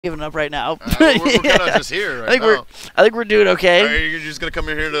giving up right now. We're kind of just here right now. I think we're doing okay. Are you just gonna come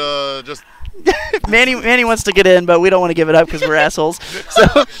in here to just? Manny wants to get in, but we don't want to give it up because we're assholes. So,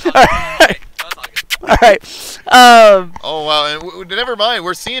 all right. All right. Oh wow, and never mind.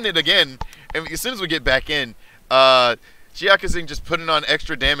 We're seeing it again. And as soon as we get back in, Shiakazing just putting on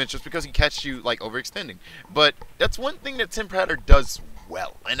extra damage just because he catches you like overextending. But that's one thing that TimPrater does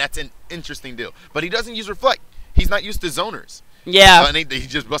well, and that's an interesting deal. But he doesn't use reflect. He's not used to zoners. Yeah. And he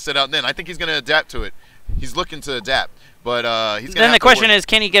just busted out. And then I think he's gonna adapt to it. He's looking to adapt. But he's gonna. Then the question is,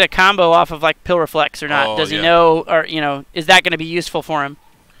 can he get a combo off of like pill reflex or not? Oh, Does he know, or is that going to be useful for him?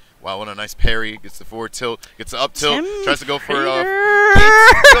 Wow, what a nice parry. Gets the forward tilt, gets the up tilt, tries to go for oh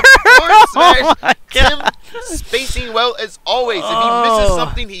my Tim spacing well as always. If he misses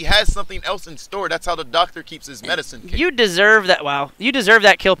something, he has something else in store. That's how the doctor keeps his medicine kit. You deserve that. Wow, you deserve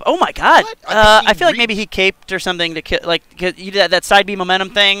that kill. Oh my God! I feel like maybe he caped or something to kill. Like that side B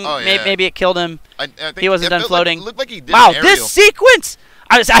momentum thing. Oh, yeah. Maybe it killed him. I think he wasn't done floating. Looked like he did wow, an aerial. this sequence!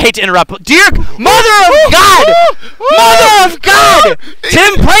 I hate to interrupt. Dear Mother of God! Mother of God!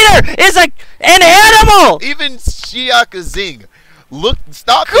 TimPrater is an animal! Even Shiakazing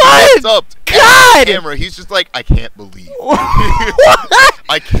stop God! God! Camera. He's just like, I can't believe.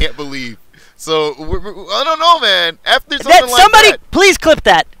 I can't believe. So, I don't know, man. After something like that. Please clip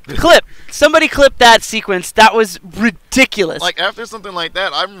that. Somebody clip that sequence. That was ridiculous. Like, after something like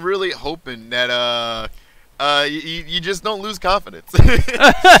that, I'm really hoping that, you just don't lose confidence.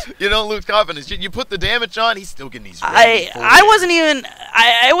 You don't lose confidence. You put the damage on, he's still getting these. I wasn't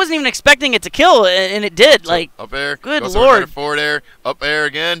even expecting it to kill, and it did. Like up air. Good goes Lord. Forward air. Up air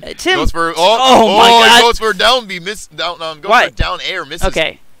again. Tim. Goes for my God. Goes for down B. Goes for down air. Misses.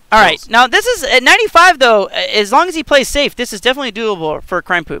 Okay. All right. Now this is at 95 though. As long as he plays safe, this is definitely doable for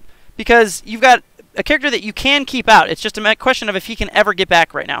Crime Poop because you've got a character that you can keep out. It's just a question of if he can ever get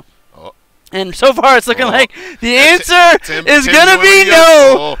back right now. And so far, it's looking like the answer is going to be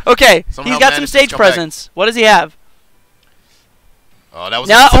no. Okay, he's got some stage presence. What does he have? Oh, that was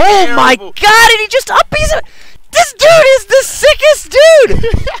oh my God! And he just this dude is the sickest dude.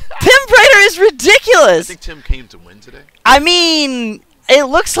 TimPrater is ridiculous. I think Tim came to win today. I mean, it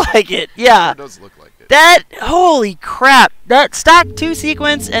looks like it. Yeah. It does look like it. That holy crap! That stock 2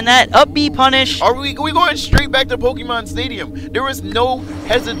 sequence and that up B punish. Are we going straight back to Pokemon Stadium? There was no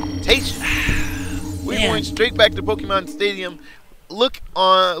hesitation. We're going straight back to Pokemon Stadium. Look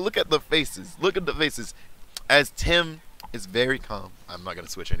at the faces. Look at the faces. As Tim is very calm. I'm not gonna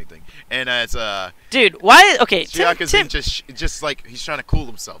switch anything. And as dude, why? Okay, Tim just like he's trying to cool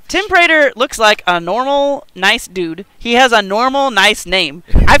himself. TimPrater looks like a normal, nice dude. He has a normal, nice name.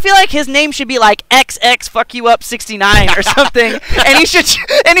 I feel like his name should be like XX Fuck You Up 69 or something, and he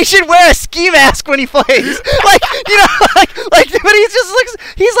should wear a ski mask when he plays. Like but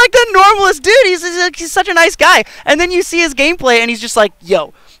he's like the normalest dude. He's such a nice guy, and then you see his gameplay, and he's just like,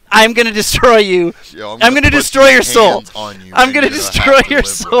 yo. I'm gonna destroy you. Yo, I'm gonna destroy your soul. I'm gonna destroy your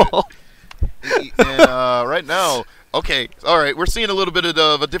soul. And right now, okay, all right, we're seeing a little bit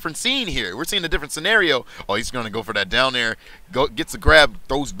of a different scene here. We're seeing a different scenario. Oh, he's gonna go for that down air. Gets the grab,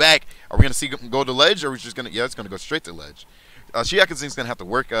 throws back. Are we gonna see him go to ledge, or are we just gonna? Yeah, it's gonna go straight to ledge. Shiakazing's gonna have to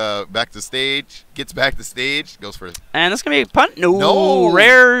work back to stage. Gets back to stage. Goes for it. And that's gonna be a punt. No,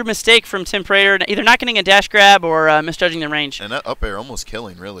 rare mistake from TimPrater. Either not getting a dash grab or misjudging the range. And that up air almost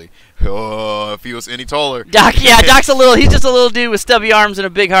killing, really. Oh, if he was any taller. Doc's a little. He's just a little dude with stubby arms and a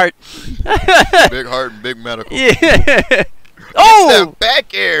big heart. Big heart and big medical. Yeah. Oh,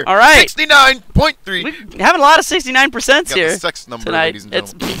 back air. All right. 69.3. We're having a lot of 69% here. The sex number, tonight. Ladies and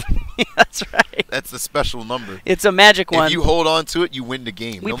gentlemen. That's right. That's the special number. It's a magic one. If you hold on to it, you win the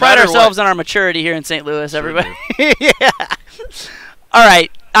game. We pride ourselves on our maturity here in St. Louis, everybody. Yeah. All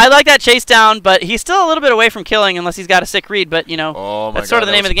right. I like that chase down, but he's still a little bit away from killing unless he's got a sick read. But, that's sort of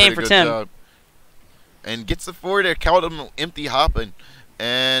the name of the game for Tim. Job. And gets the forward air, caught him empty hopping,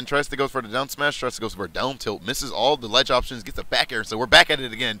 and tries to go for the down smash, tries to go for a down tilt, misses all the ledge options, gets the back air. So we're back at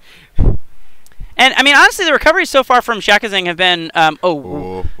it again. And, I mean, honestly, the recoveries so far from Shiakazing have been,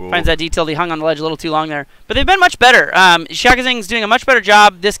 finds that detail. He hung on the ledge a little too long there. But they've been much better. Shiakazing's doing a much better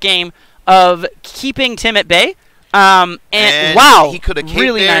job this game of keeping Tim at bay. And wow, he could have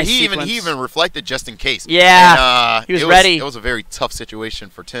really there. Nice He even reflected just in case. Yeah, and, he was ready. It was a very tough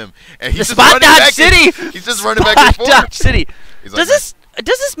situation for Tim. And he's just running back. He's just running back and forth. Dodge City. Does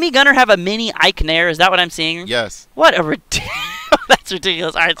this Me Gunner have a mini Ike Nair? Is that what I'm seeing? Yes. What a that's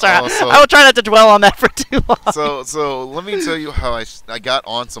ridiculous. All right, sorry. I will try not to dwell on that for too long. So let me tell you how I got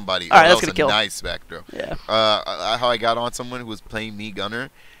on somebody. All right, that that's was a nice back throw. Yeah. How I got on someone who was playing Me Gunner,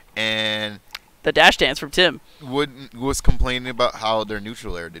 and the dash dance from Tim. Was complaining about how their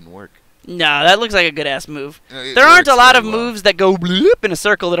neutral air didn't work. No, that looks like a good-ass move. It There aren't a works lot of very well. moves that go bloop in a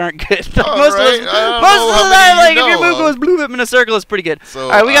circle that aren't good. Most of right. those, I don't most know of how the many time, you like, if your know move goes of. bloop in a circle, it's pretty good. So,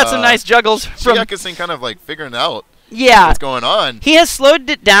 All right, we got some nice juggles from... Shiakazing kind of like figuring out Yeah. what's going on. He has slowed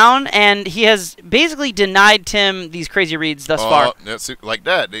it down, and he has basically denied Tim these crazy reads thus far. That's like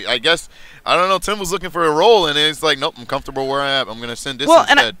that. I guess, I don't know, Tim was looking for a roll, and it's like, nope, I'm comfortable where I am. I'm going to send this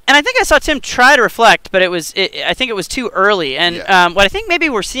instead. And I think I saw Tim try to reflect, but I think it was too early. And what I think maybe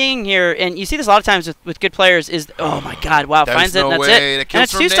we're seeing here, and you see this a lot of times with good players, is, oh my god, wow, finds it, and that's it. And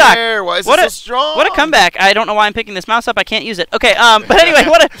it's two-stock. Why is it so strong? What a comeback. I don't know why I'm picking this mouse up. I can't use it. Okay, but anyway,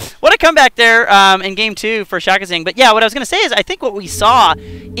 what a comeback there in Game 2 for Shiakazing. But yeah, what I was going to say is I think what we saw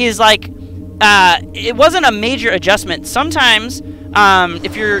is like it wasn't a major adjustment. Sometimes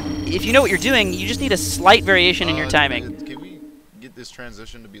if you know what you're doing, you just need a slight variation in your timing. Can we get this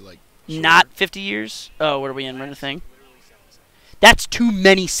transition to be like not 50 years? Oh, what are we in? Run a thing. That's too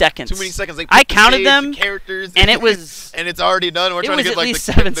many seconds. Too many seconds. Like, I counted them, the characters, and it was and it's already done. We're trying to get like least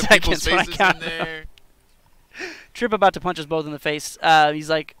 7 the seconds people's when I faces counted in there. Trip about to punch us both in the face. He's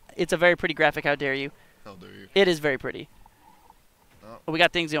like, it's a very pretty graphic. How dare you? How dare you? It is very pretty. Oh, we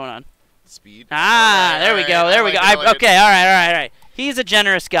got things going on. Speed. Ah, there we go. There we go. Okay, all right. He's a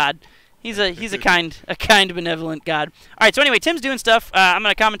generous god. He's a kind, benevolent god. All right. So anyway, Tim's doing stuff. I'm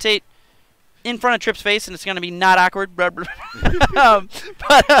gonna commentate in front of Trip's face, and it's gonna be not awkward. But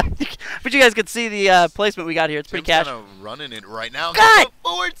you guys can see the placement we got here. It's pretty cash. Tim's kind of running it right now. God!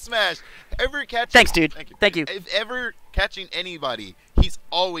 Forward smash. Ever catching? Thanks, dude. Thank you. If ever catching anybody, he's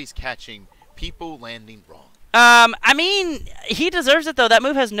always catching people landing wrong. I mean, he deserves it though. That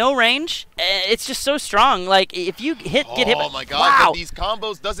move has no range. It's just so strong. Like if you get hit. Oh my god! Wow. But these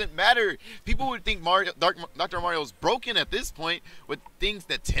combos doesn't matter. People would think Dr. Mario's broken at this point with things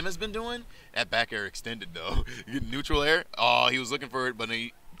that Tim has been doing. That back air extended though. Neutral air. Oh, he was looking for it, but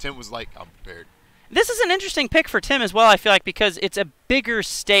Tim was like, "I'm prepared." This is an interesting pick for Tim as well, I feel like, because it's a bigger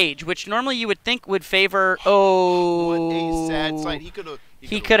stage, which normally you would think would favor. Oh, what a sad sight.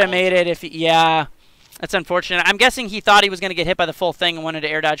 He could have made it if yeah. That's unfortunate. I'm guessing he thought he was going to get hit by the full thing and wanted to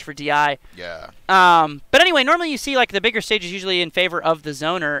air dodge for DI. Yeah. But anyway, normally you see like the bigger stage is usually in favor of the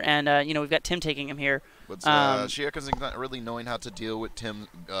zoner, and we've got Tim taking him here. But Shiakazing not really knowing how to deal with Tim's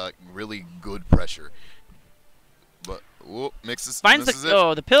really good pressure. But misses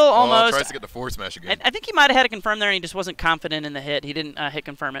it. The pill almost. Tries to get the forward smash again. I think he might have had it confirmed there, and he just wasn't confident in the hit. He didn't hit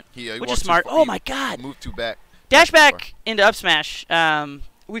confirm it, which is smart. Oh my god! Moved too back. Dash back into up smash.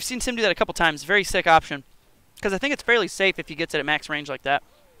 We've seen Tim do that a couple times. Very sick option. Because I think it's fairly safe if he gets it at max range like that.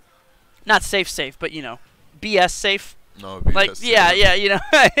 Not safe, but, BS safe. No, BS like, safe. Yeah,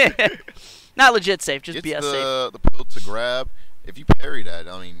 Not legit safe, just BS safe. The pill to grab. If you parry that,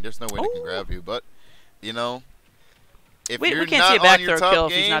 I mean, there's no way they can grab you. But, if we you're can't not see a back on your throw top kill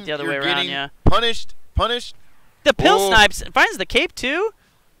game, if he's not the other way you're around, getting yeah. Punished. The pill snipes. Finds the cape, too.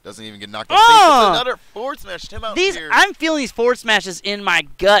 Doesn't even get knocked off. Oh! Another forward smash. Tim out here. I'm feeling these forward smashes in my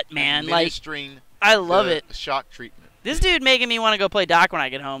gut, man. Like, I love it. Shock treatment. This dude making me want to go play Doc when I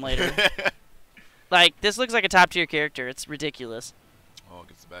get home later. Like, this looks like a top-tier character. It's ridiculous. Oh, it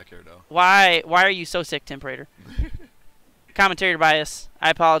gets the back air, though. Why are you so sick, TimPrater? Commentator bias. I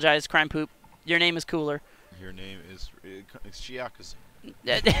apologize, Crime Poop. Your name is cooler. Your name is Shiakazing.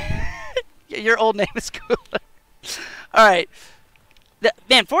 Your old name is cooler. All right.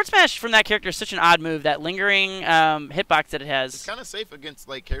 Man, forward smash from that character is such an odd move. That lingering hitbox that it has. It's kind of safe against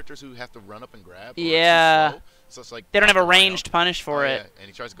like characters who have to run up and grab. Yeah. So it's like they don't have a ranged punish for it. Yeah. And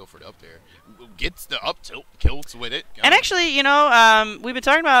he tries to go for the up there. Gets the up tilt, kills with it. And actually, we've been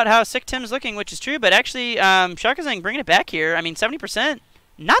talking about how sick Tim's looking, which is true. But actually, Shiakazing bringing it back here. I mean, 70%,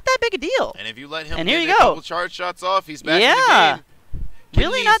 not that big a deal. And if you let him and get here you a go. couple charge shots off, he's back in the game.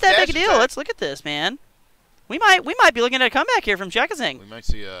 Really not that big a deal. Let's look at this, man. We might be looking at a comeback here from Shiakazing. We might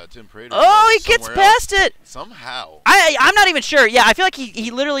see TimPrater. Oh, he gets past it. Somehow. I'm not even sure. Yeah, I feel like he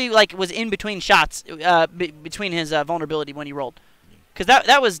literally like was in between shots, between his vulnerability when he rolled, because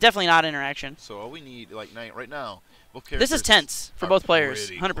that was definitely not interaction. So all we need right now, both characters. This is tense for both players,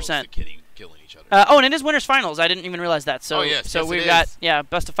 100%. Killing each other. And it is winners finals. I didn't even realize that. So we've got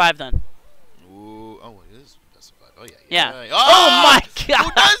best of 5 then. Ooh, it is best of 5. Oh yeah. Oh my god.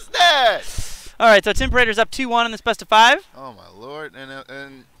 Who does that? All right, so TimPrater's up 2-1 in this best of 5. Oh my lord,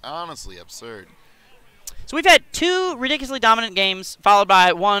 and honestly absurd. So we've had 2 ridiculously dominant games, followed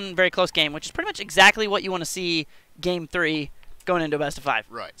by 1 very close game, which is pretty much exactly what you want to see Game 3 going into a best of 5.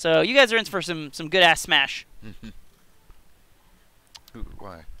 Right. So you guys are in for some good ass smash.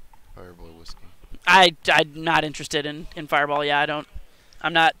 Why? Fireball whiskey. I'm not interested in Fireball. Yeah,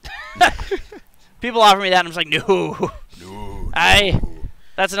 I'm not. People offer me that, and I'm just like, no. No.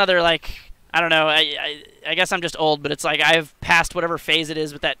 That's another, like, I don't know. I guess I'm just old, but it's like I've passed whatever phase it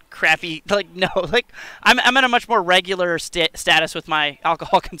is with that crappy, like, no. Like, I'm in a much more regular status with my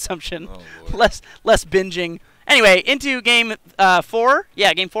alcohol consumption. Oh, less binging. Anyway, into game 4.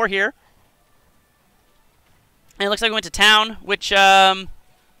 Yeah, game 4 here. And it looks like we went to town, which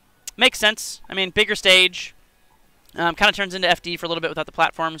makes sense. I mean, bigger stage. Kind of turns into FD for a little bit without the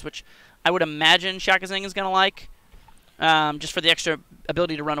platforms, which I would imagine Shiakazing is going to like. Just for the extra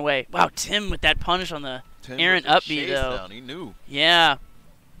ability to run away. Wow, Tim with that punish on the errant up B, though. Down. He knew. Yeah.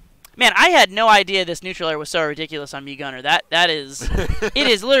 Man, I had no idea this neutral air was so ridiculous on Gunner. That is... it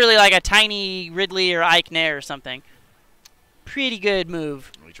is literally like a tiny Ridley or Ike Nair or something. Pretty good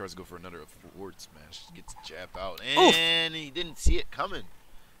move. He tries to go for another forward smash. Gets jabbed out. And he didn't see it coming.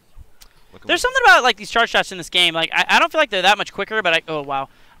 There's something about like these charge shots in this game. Like I don't feel like they're that much quicker, but oh wow.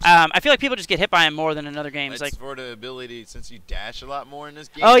 I feel like people just get hit by him more than in other games. It's like for the ability, since you dash a lot more in this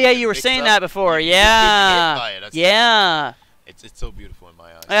game. Oh yeah, you were saying that before. Yeah. Yeah. It's so beautiful in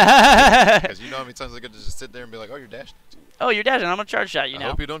my eyes. Because you know how many times I get to just sit there and be like, oh, you're dashing. Oh, you're dashing. I'm gonna charge shot you now. I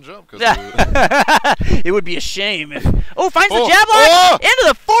hope you don't jump. Cause it would be a shame. If finds the jab lock into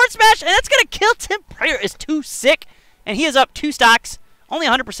the forward smash, and that's gonna kill TimPrater. Is too sick, and he is up 2 stocks, only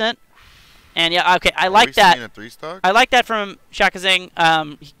 100%. And yeah, okay, I like that. A 3-stock? I like that from Shiakazing.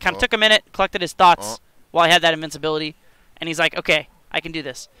 He kind of took a minute, collected his thoughts while he had that invincibility, and he's like, okay, I can do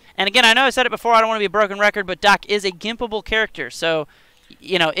this. And again, I know I said it before, I don't want to be a broken record, but Doc is a gimpable character, so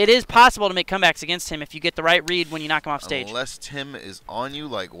you know it is possible to make comebacks against him if you get the right read when you knock him off stage. Unless Tim is on you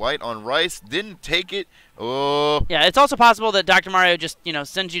like white on rice, didn't take it. Oh. Yeah, it's also possible that Dr. Mario just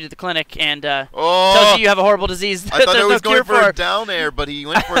sends you to the clinic and tells you have a horrible disease that I thought there's he was no going cure for a down air, but he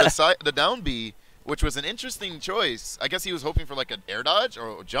went for the down B, which was an interesting choice. I guess he was hoping for like an air dodge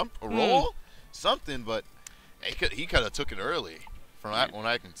or a jump, a roll, something, but he could have took it early, from what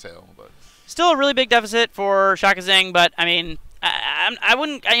I can tell. But still a really big deficit for Shiakazing, but I mean, I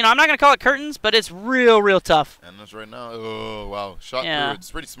wouldn't, I'm not gonna call it curtains, but it's real tough. And that's right now. Oh wow, shot through.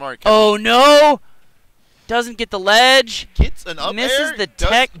 It's pretty smart. Oh no, doesn't get the ledge. Gets an up misses air. The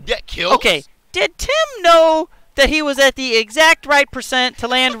tech. Get killed. Okay, did Tim know that he was at the exact right percent to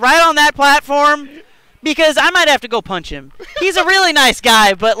land right on that platform? Because I might have to go punch him. He's a really nice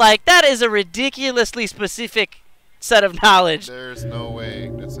guy, but like that is a ridiculously specific set of knowledge. There's no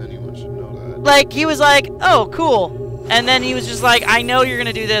way that anyone should know that. Like he was like, oh cool. And then he was just like, I know you're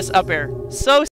going to do this up air. So